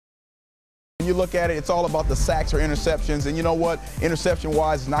When you look at it, it's all about the sacks or interceptions, and you know what?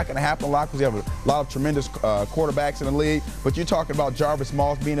 Interception-wise, it's not going to happen a lot because you have a lot of tremendous quarterbacks in the league. But you're talking about Jarvis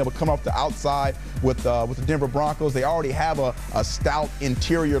being able to come off the outside with the Denver Broncos. They already have a stout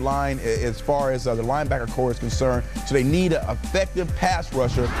interior line as far as the linebacker core is concerned. So they need an effective pass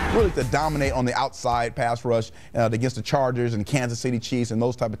rusher, really to dominate on the outside pass rush against the Chargers and Kansas City Chiefs and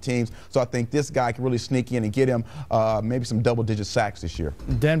those type of teams. So I think this guy can really sneak in and get him maybe some double-digit sacks this year.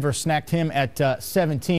 Denver snacked him at 17.